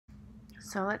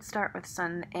So let's start with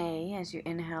Sun A as you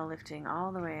inhale, lifting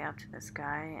all the way up to the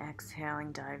sky.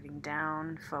 Exhaling, diving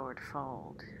down, forward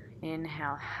fold.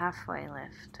 Inhale, halfway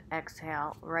lift.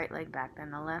 Exhale, right leg back,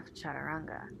 then the left,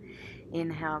 chaturanga.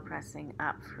 Inhale, pressing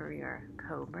up for your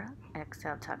cobra.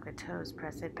 Exhale, tuck the toes,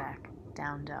 press it back,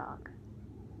 down dog.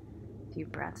 A few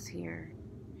breaths here.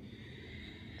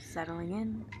 Settling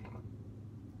in.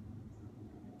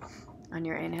 On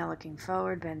your inhale, looking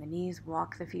forward, bend the knees,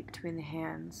 walk the feet between the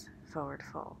hands, forward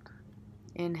fold.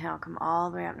 Inhale, come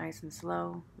all the way up nice and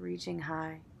slow, reaching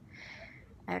high.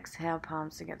 Exhale,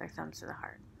 palms together, thumbs to the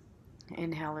heart.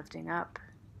 Inhale, lifting up.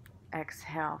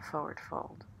 Exhale, forward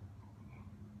fold.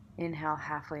 Inhale,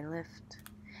 halfway lift.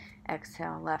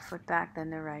 Exhale, left foot back, then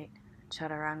the right,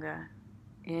 chaturanga.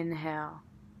 Inhale,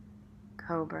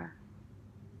 cobra.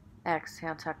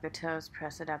 Exhale, tuck the toes,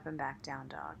 press it up and back, down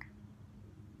dog.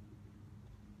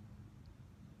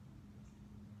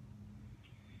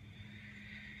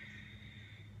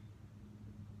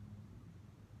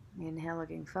 Inhale,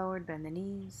 looking forward, bend the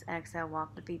knees. Exhale,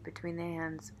 walk the feet between the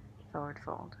hands, forward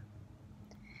fold.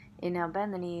 Inhale,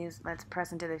 bend the knees. Let's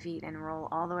press into the feet and roll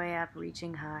all the way up,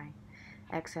 reaching high.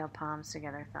 Exhale, palms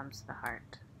together, thumbs to the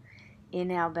heart.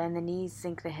 Inhale, bend the knees,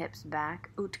 sink the hips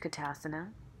back, Utkatasana.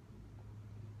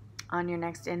 On your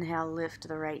next inhale, lift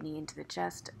the right knee into the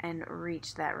chest and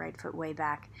reach that right foot way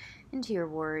back into your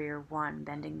warrior one,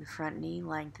 bending the front knee,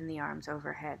 lengthen the arms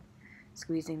overhead,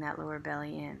 squeezing that lower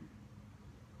belly in.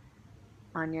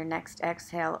 On your next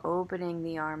exhale, opening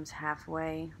the arms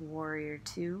halfway, warrior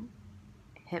two.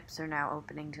 Hips are now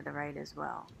opening to the right as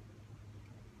well.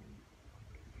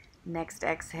 Next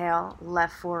exhale,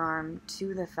 left forearm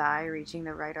to the thigh, reaching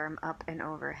the right arm up and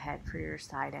overhead for your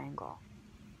side angle.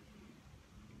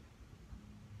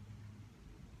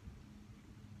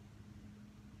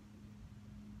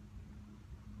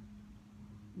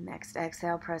 Next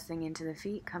exhale, pressing into the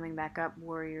feet, coming back up,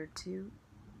 warrior two.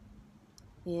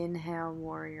 Inhale,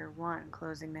 warrior one,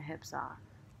 closing the hips off.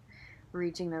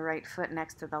 Reaching the right foot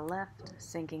next to the left,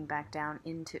 sinking back down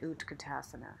into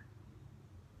Utkatasana.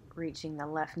 Reaching the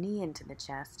left knee into the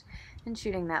chest and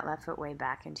shooting that left foot way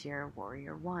back into your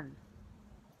warrior one.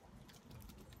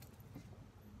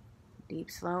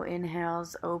 Deep, slow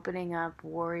inhales, opening up,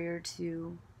 warrior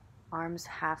two, arms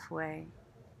halfway,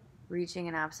 reaching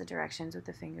in opposite directions with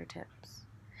the fingertips.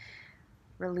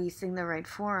 Releasing the right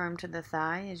forearm to the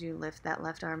thigh as you lift that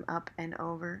left arm up and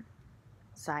over,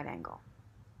 side angle.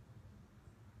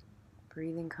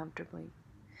 Breathing comfortably.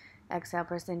 Exhale,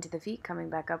 press into the feet, coming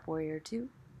back up, warrior two.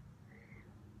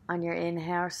 On your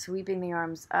inhale, sweeping the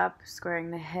arms up,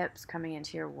 squaring the hips, coming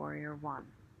into your warrior one.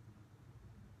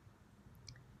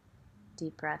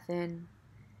 Deep breath in.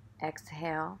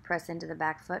 Exhale, press into the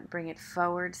back foot, bring it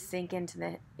forward, sink into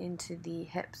the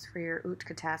hips for your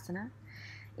Utkatasana.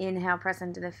 Inhale, press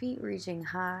into the feet, reaching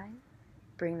high.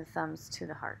 Bring the thumbs to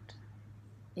the heart.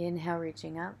 Inhale,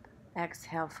 reaching up.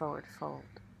 Exhale, forward fold.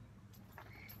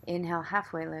 Inhale,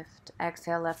 halfway lift.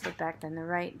 Exhale, left foot back, then the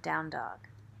right, down dog.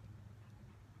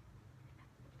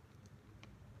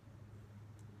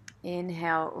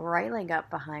 Inhale, right leg up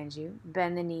behind you.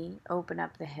 Bend the knee, open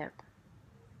up the hip.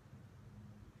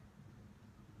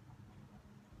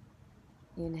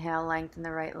 Inhale, lengthen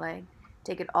the right leg.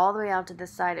 Take it all the way out to the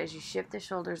side as you shift the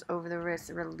shoulders over the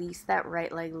wrists. Release that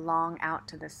right leg long out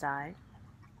to the side.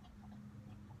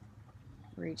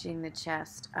 Reaching the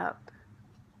chest up.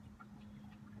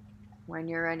 When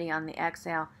you're ready on the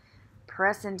exhale,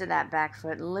 press into that back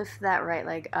foot. Lift that right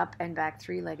leg up and back,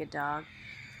 three-legged dog.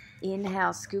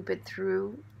 Inhale, scoop it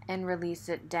through and release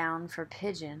it down for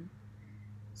pigeon.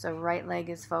 So right leg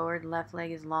is forward, left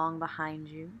leg is long behind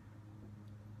you.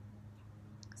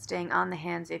 Staying on the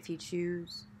hands if you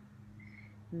choose.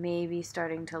 Maybe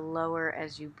starting to lower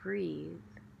as you breathe.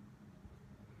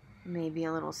 Maybe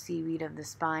a little seaweed of the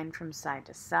spine from side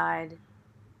to side,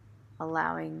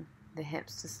 allowing the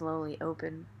hips to slowly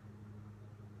open,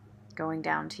 going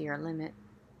down to your limit.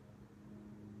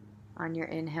 On your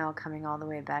inhale, coming all the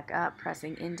way back up,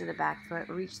 pressing into the back foot,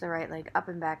 reach the right leg up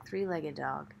and back, three-legged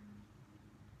dog.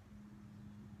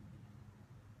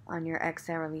 On your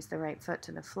exhale, release the right foot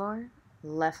to the floor,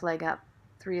 left leg up,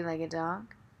 three-legged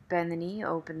dog. Bend the knee,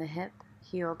 open the hip,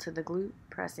 heel to the glute,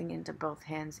 pressing into both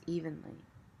hands evenly.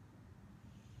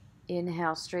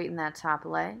 Inhale, straighten that top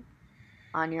leg.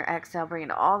 On your exhale, bring it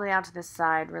all the way out to the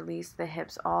side, release the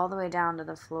hips all the way down to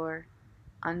the floor,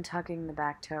 untucking the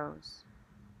back toes.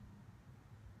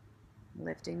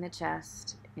 Lifting the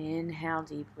chest, inhale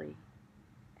deeply.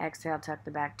 Exhale, tuck the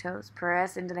back toes,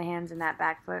 press into the hands in that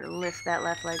back foot, lift that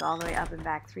left leg all the way up and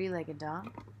back, three-legged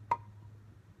dog.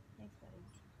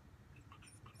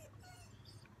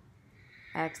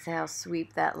 Exhale,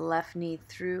 sweep that left knee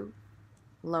through,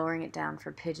 lowering it down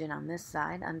for pigeon on this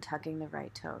side, untucking the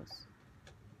right toes.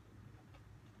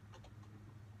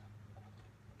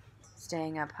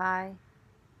 Staying up high,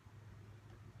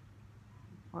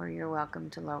 or you're welcome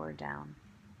to lower down.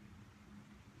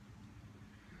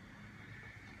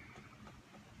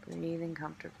 Breathing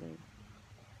comfortably.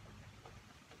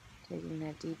 Taking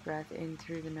that deep breath in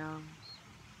through the nose.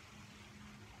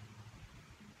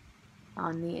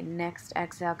 On the next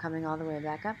exhale, coming all the way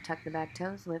back up, tuck the back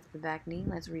toes, lift the back knee.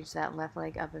 Let's reach that left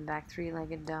leg up and back,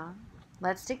 three-legged dog.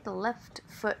 Let's take the left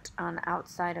foot on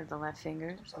outside of the left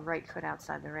fingers, right foot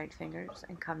outside the right fingers,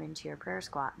 and come into your prayer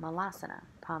squat, Malasana,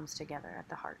 palms together at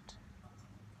the heart.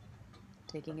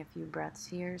 Taking a few breaths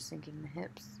here, sinking the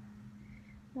hips.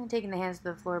 And taking the hands to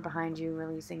the floor behind you,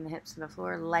 releasing the hips to the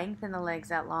floor. Lengthen the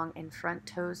legs out long and front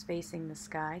toes facing the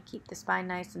sky. Keep the spine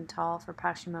nice and tall for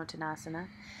Paschimottanasana.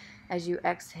 As you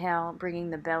exhale, bringing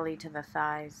the belly to the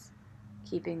thighs,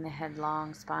 keeping the head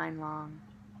long, spine long.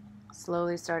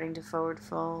 Slowly starting to forward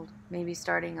fold, maybe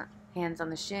starting hands on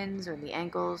the shins or the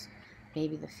ankles,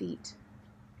 maybe the feet.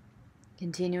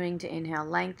 Continuing to inhale,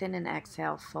 lengthen, and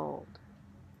exhale, fold.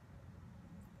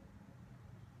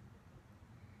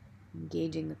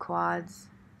 Engaging the quads,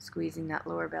 squeezing that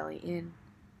lower belly in.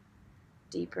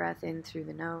 Deep breath in through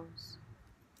the nose.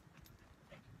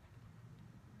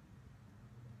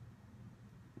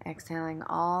 Exhaling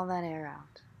all that air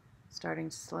out, starting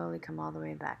to slowly come all the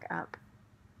way back up.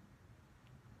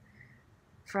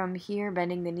 From here,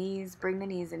 bending the knees, bring the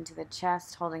knees into the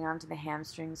chest, holding onto the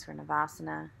hamstrings for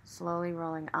Navasana, slowly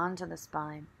rolling onto the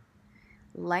spine.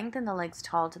 Lengthen the legs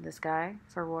tall to the sky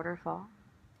for waterfall,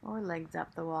 or legs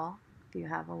up the wall if you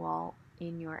have a wall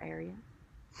in your area.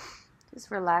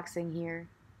 Just relaxing here.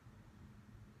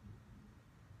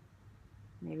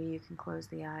 Maybe you can close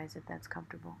the eyes if that's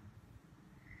comfortable.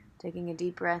 Taking a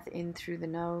deep breath in through the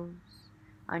nose.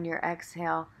 On your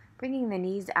exhale, bringing the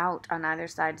knees out on either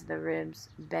sides of the ribs,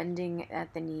 bending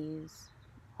at the knees,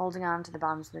 holding on to the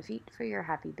bottoms of the feet for your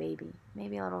happy baby.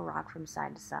 Maybe a little rock from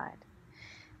side to side.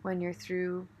 When you're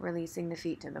through, releasing the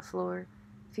feet to the floor,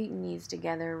 feet and knees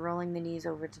together, rolling the knees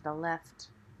over to the left,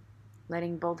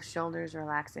 letting both shoulders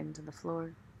relax into the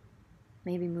floor.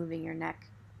 Maybe moving your neck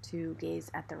to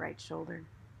gaze at the right shoulder.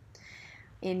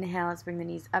 Inhale, let's bring the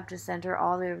knees up to center,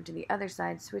 all the way over to the other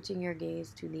side, switching your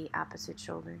gaze to the opposite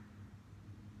shoulder.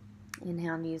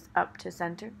 Inhale, knees up to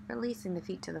center, releasing the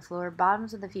feet to the floor.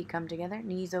 Bottoms of the feet come together,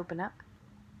 knees open up.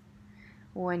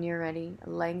 When you're ready,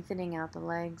 lengthening out the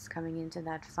legs, coming into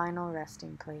that final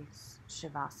resting place,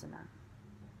 Shavasana.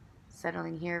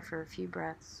 Settling here for a few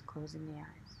breaths, closing the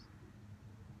eyes.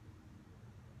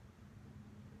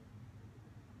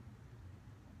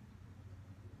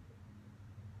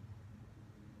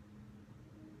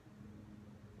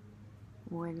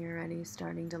 When you're ready,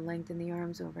 starting to lengthen the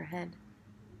arms overhead.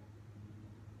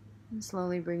 And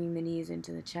slowly bringing the knees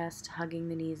into the chest, hugging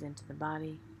the knees into the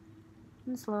body.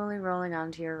 And slowly rolling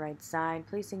onto your right side,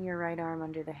 placing your right arm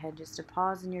under the head just to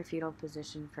pause in your fetal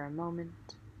position for a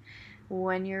moment.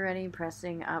 When you're ready,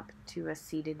 pressing up to a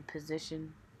seated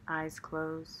position, eyes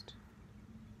closed.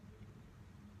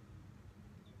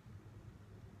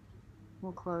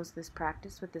 We'll close this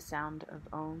practice with the sound of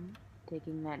Om,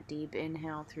 taking that deep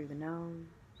inhale through the nose.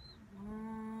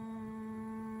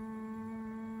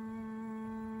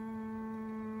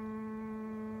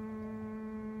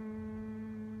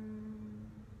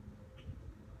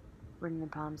 Bring the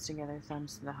palms together,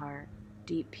 thumbs to the heart.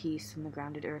 Deep peace from the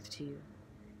grounded earth to you.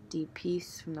 Deep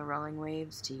peace from the rolling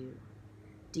waves to you.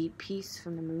 Deep peace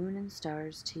from the moon and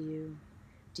stars to you.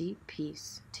 Deep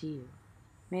peace to you.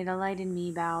 May the light in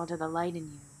me bow to the light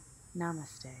in you.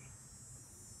 Namaste.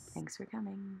 Thanks for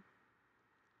coming.